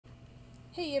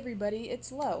Hey everybody, it's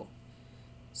Lo.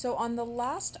 So on the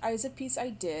last Isaac piece I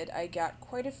did, I got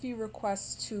quite a few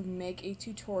requests to make a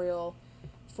tutorial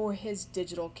for his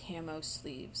digital camo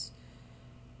sleeves.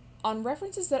 On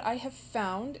references that I have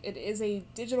found, it is a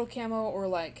digital camo or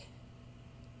like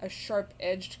a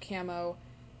sharp-edged camo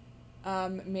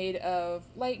made of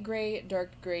light gray,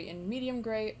 dark gray, and medium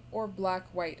gray, or black,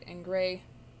 white, and gray.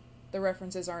 The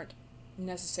references aren't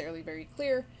necessarily very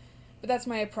clear, but that's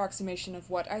my approximation of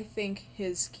what I think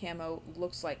his camo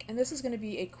looks like. And this is going to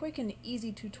be a quick and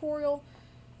easy tutorial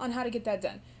on how to get that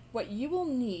done. What you will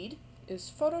need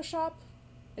is Photoshop.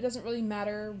 It doesn't really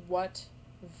matter what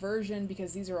version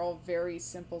because these are all very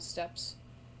simple steps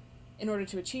in order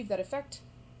to achieve that effect.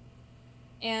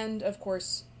 And of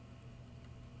course,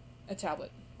 a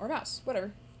tablet or a mouse,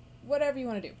 whatever you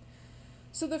want to do.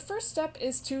 So the first step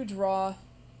is to draw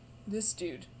this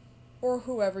dude, or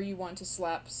whoever you want to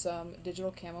slap some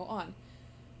digital camo on.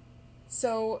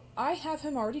 So I have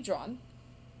him already drawn,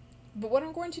 but what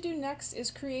I'm going to do next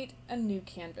is create a new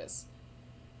canvas.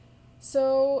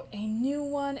 So a new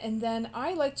one, and then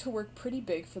I like to work pretty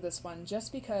big for this one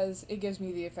just because it gives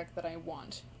me the effect that I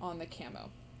want on the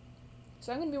camo.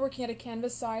 So I'm going to be working at a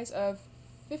canvas size of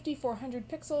 5400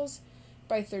 pixels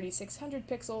by 3600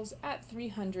 pixels at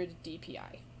 300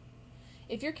 dpi.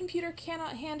 If your computer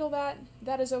cannot handle that,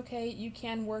 that is okay. You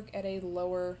can work at a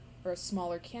lower or a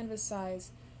smaller canvas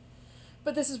size,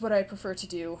 but this is what I prefer to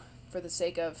do for the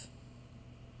sake of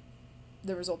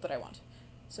the result that I want.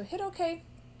 So hit OK,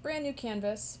 brand new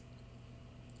canvas,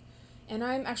 and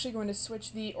I'm actually going to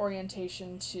switch the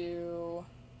orientation to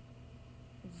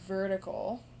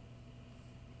vertical.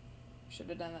 Should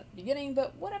have done that at the beginning,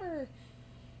 but whatever.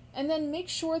 And then make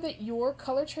sure that your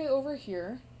color tray over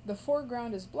here, the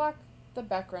foreground is black, the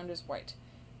background is white.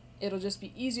 It'll just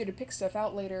be easier to pick stuff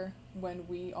out later when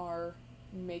we are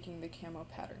making the camo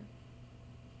pattern.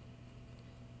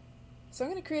 So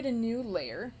I'm going to create a new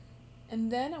layer,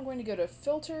 and then I'm going to go to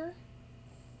Filter,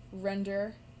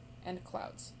 Render, and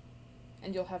Clouds,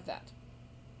 and you'll have that.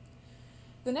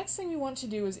 The next thing we want to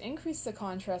do is increase the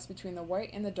contrast between the white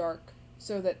and the dark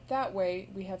so that way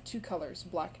we have two colors,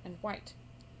 black and white.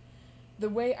 The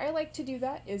way I like to do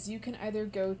that is you can either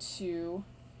go to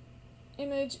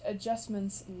Image,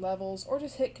 Adjustments, Levels, or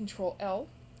just hit CTRL L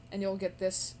and you'll get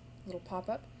this little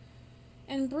pop-up,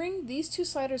 and bring these two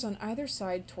sliders on either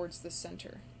side towards the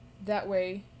center. That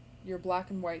way your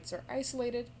black and whites are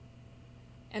isolated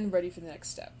and ready for the next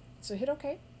step. So hit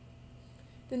OK.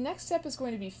 The next step is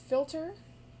going to be Filter,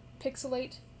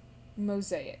 Pixelate,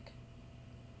 Mosaic.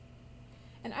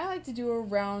 And I like to do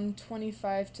around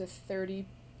 25 to 30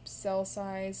 cell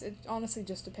size. It honestly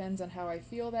just depends on how I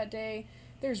feel that day.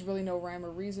 There's really no rhyme or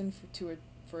reason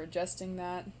for adjusting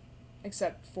that,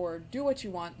 except for do what you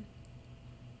want.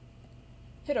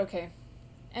 Hit OK.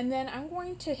 And then I'm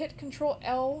going to hit CTRL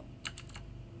L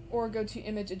or go to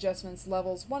Image, Adjustments,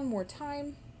 Levels one more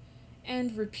time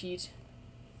and repeat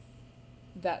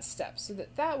that step so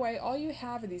that way all you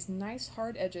have are these nice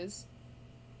hard edges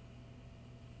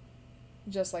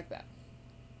just like that.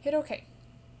 Hit OK.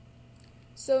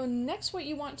 So next what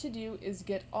you want to do is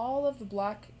get all of the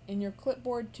black in your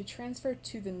clipboard to transfer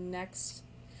to the next,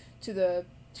 to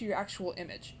your actual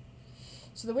image.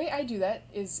 So the way I do that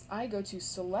is I go to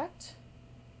Select,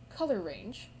 Color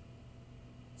Range,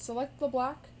 select the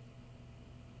black,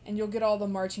 and you'll get all the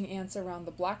marching ants around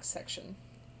the black section.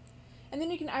 And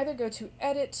then you can either go to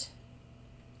Edit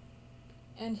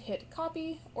and hit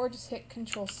Copy, or just hit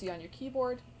Control-C on your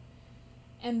keyboard,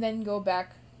 and then go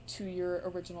back to your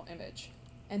original image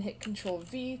and hit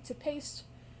Control-V to paste,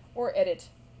 or edit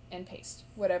and paste,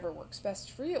 whatever works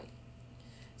best for you.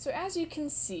 So as you can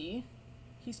see,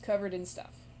 he's covered in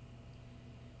stuff.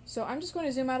 So I'm just going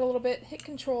to zoom out a little bit, hit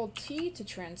Control-T to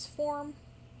transform,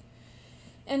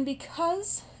 and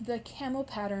because the camo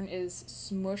pattern is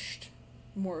smushed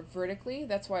more vertically,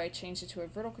 that's why I changed it to a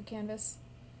vertical canvas.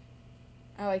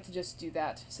 I like to just do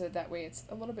that so that way it's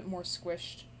a little bit more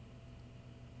squished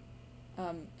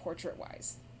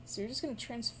portrait-wise. So you're just going to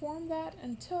transform that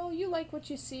until you like what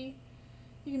you see.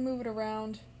 You can move it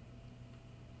around.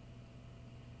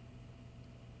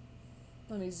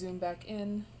 Let me zoom back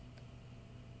in.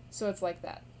 So it's like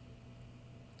that.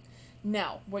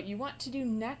 Now, what you want to do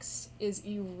next is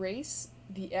erase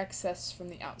the excess from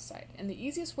the outside. And the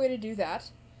easiest way to do that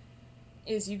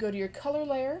is you go to your color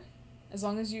layer, as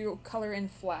long as you color in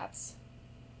flats,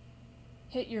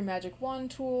 hit your magic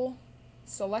wand tool,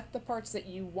 select the parts that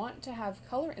you want to have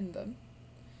color in them,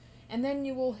 and then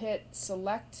you will hit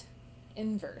Select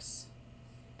Inverse,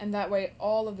 and that way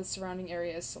all of the surrounding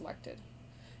area is selected.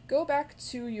 Go back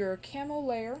to your camo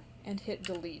layer and hit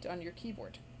Delete on your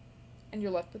keyboard. and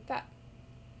you're left with that.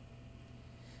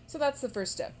 So that's the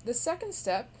first step. The second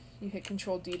step, you hit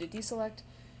Ctrl D to deselect.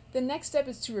 The next step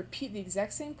is to repeat the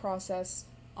exact same process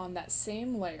on that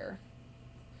same layer.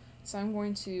 So I'm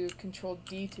going to Ctrl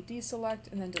D to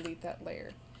deselect and then delete that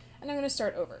layer. And I'm going to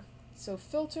start over. So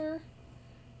filter,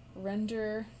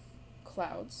 render,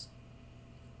 clouds.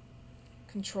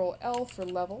 Ctrl L for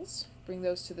levels, bring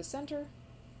those to the center.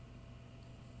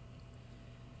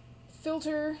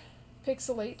 Filter,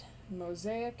 pixelate,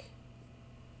 mosaic.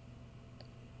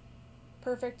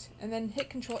 Perfect. And then hit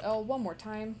Ctrl L one more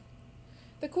time.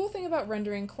 The cool thing about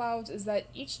rendering clouds is that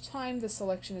each time the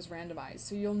selection is randomized,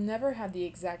 so you'll never have the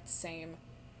exact same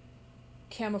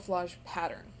camouflage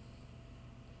pattern.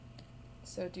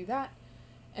 So do that,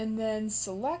 and then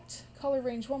select color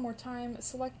range one more time,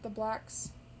 select the blacks,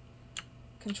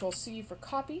 Control C for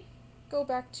copy, go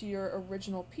back to your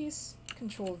original piece,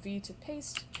 Control V to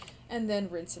paste, and then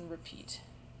rinse and repeat.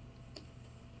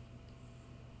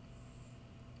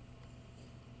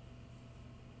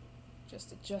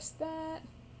 Just adjust that.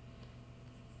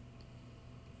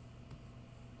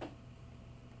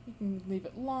 You can leave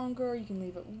it longer, you can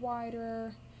leave it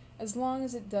wider, as long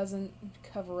as it doesn't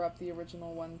cover up the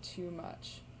original one too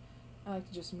much. I like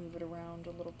to just move it around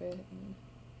a little bit and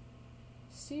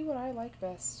see what I like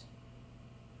best.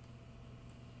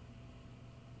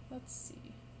 Let's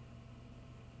see.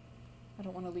 I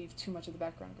don't want to leave too much of the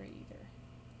background gray either.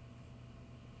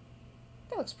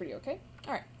 That looks pretty okay.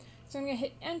 Alright, so I'm going to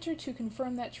hit enter to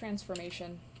confirm that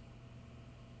transformation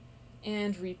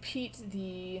and repeat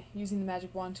using the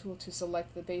magic wand tool to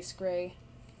select the base gray,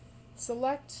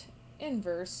 select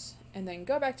inverse, and then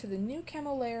go back to the new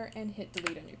camo layer and hit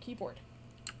delete on your keyboard.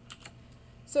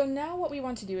 So now what we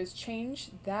want to do is change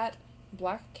that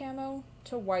black camo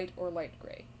to white or light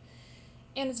gray.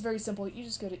 And it's very simple. You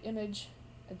just go to Image,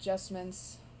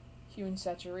 Adjustments, Hue and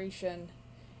Saturation,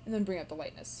 and then bring up the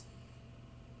lightness.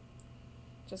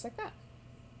 Just like that.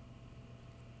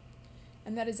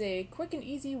 And that is a quick and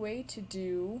easy way to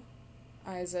do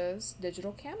Isa's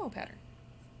digital camo pattern.